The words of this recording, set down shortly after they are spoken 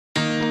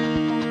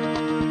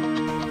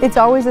It's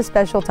always a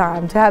special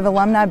time to have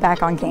alumni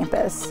back on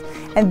campus.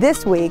 And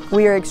this week,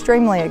 we are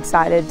extremely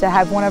excited to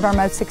have one of our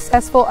most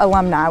successful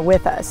alumni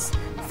with us.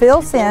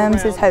 Phil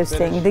Sims is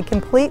hosting the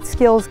Complete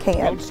Skills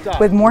Camp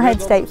with Morehead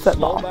State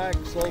football.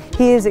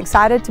 He is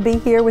excited to be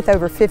here with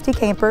over 50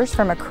 campers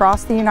from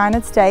across the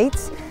United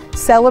States,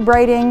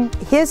 celebrating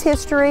his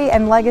history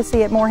and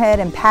legacy at Morehead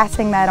and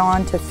passing that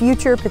on to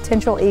future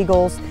potential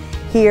Eagles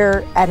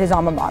here at his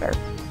alma mater.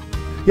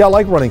 Yeah, I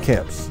like running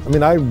camps. I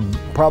mean, I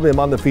probably am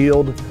on the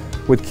field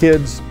with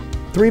kids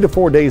 3 to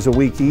 4 days a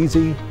week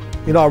easy.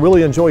 You know, I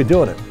really enjoy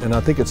doing it, and I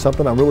think it's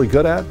something I'm really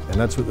good at, and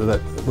that's that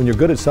when you're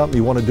good at something,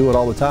 you want to do it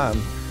all the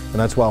time, and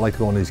that's why I like to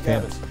go on these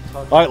camps.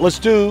 All right, let's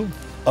do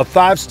a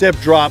 5-step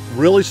drop,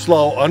 really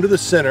slow, under the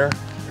center,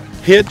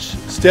 hitch,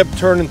 step,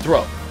 turn, and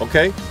throw,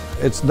 okay?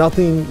 It's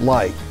nothing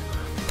like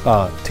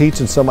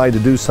teaching somebody to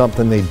do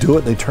something, they do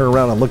it, they turn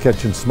around and look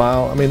at you and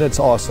smile. I mean, it's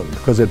awesome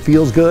because it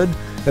feels good,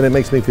 and it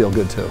makes me feel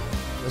good too.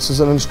 This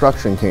is an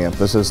instruction camp.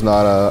 This is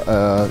not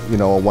a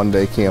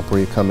one-day camp where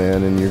you come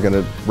in and you're going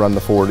to run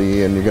the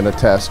 40 and you're going to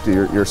test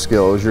your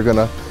skills. You're going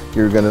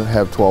to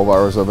have 12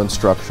 hours of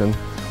instruction.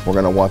 We're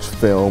going to watch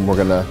film. We're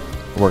going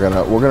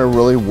to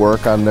really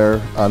work on their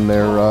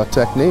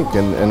technique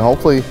and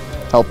hopefully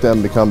help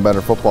them become better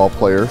football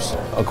players.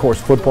 Of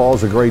course, football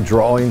is a great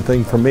drawing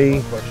thing for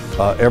me.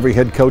 Every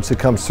head coach that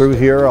comes through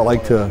here, I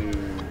like to,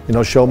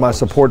 show my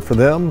support for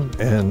them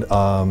and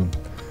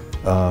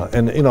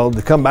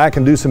to come back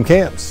and do some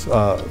camps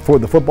for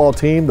the football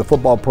team, the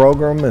football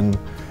program,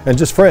 and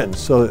just friends.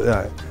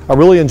 So I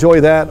really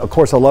enjoy that. Of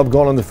course, I love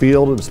going on the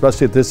field,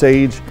 especially at this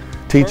age,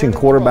 teaching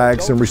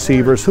quarterbacks and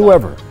receivers,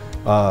 whoever.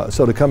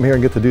 So to come here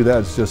and get to do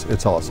that,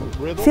 it's awesome.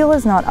 Phil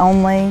is not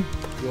only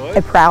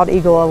a proud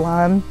Eagle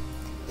alum,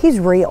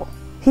 he's real,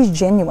 he's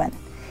genuine.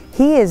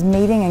 He is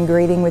meeting and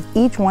greeting with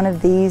each one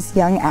of these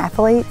young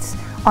athletes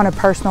on a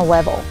personal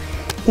level.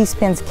 He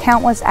spends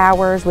countless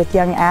hours with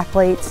young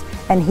athletes,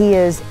 and he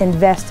is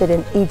invested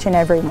in each and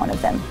every one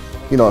of them.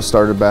 It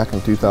started back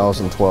in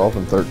 2012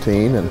 and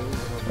 13,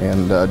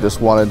 and just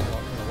wanted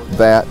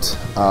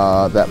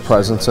that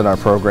presence in our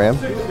program,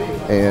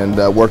 and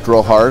worked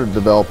real hard at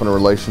developing a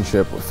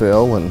relationship with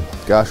Phil. And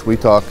gosh, we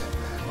talk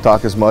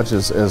as much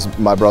as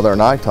my brother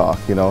and I talk.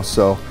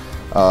 So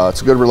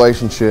it's a good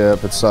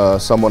relationship. It's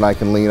someone I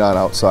can lean on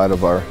outside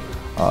of our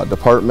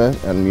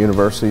department and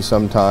university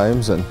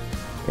sometimes, and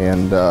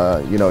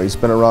he's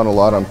been around a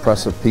lot of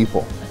impressive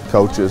people.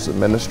 Coaches,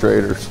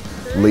 administrators,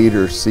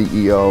 leaders,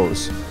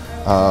 CEOs,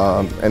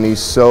 and he's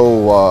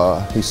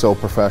so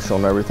professional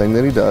in everything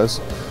that he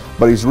does,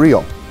 but he's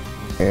real,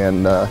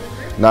 and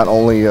not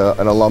only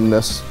an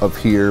alumnus of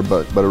here,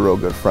 but a real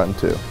good friend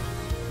too.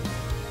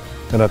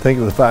 And I think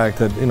of the fact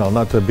that,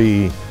 not to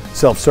be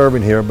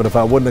self-serving here, but if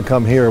I wouldn't have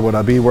come here, would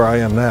I be where I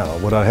am now?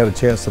 Would I have had a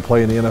chance to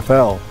play in the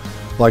NFL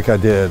like I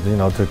did?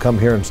 To come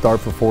here and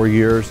start for 4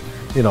 years,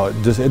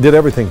 it did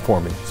everything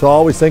for me. So I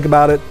always think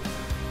about it.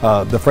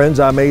 The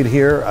friends I made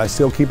here, I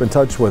still keep in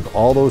touch with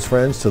all those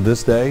friends to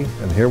this day,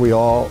 and here we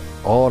all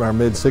in our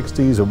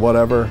mid-60s or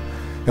whatever,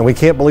 and we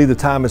can't believe the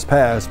time has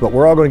passed, but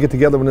we're all going to get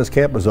together when this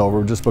camp is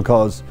over just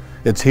because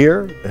it's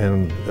here,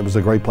 and it was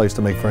a great place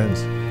to make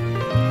friends.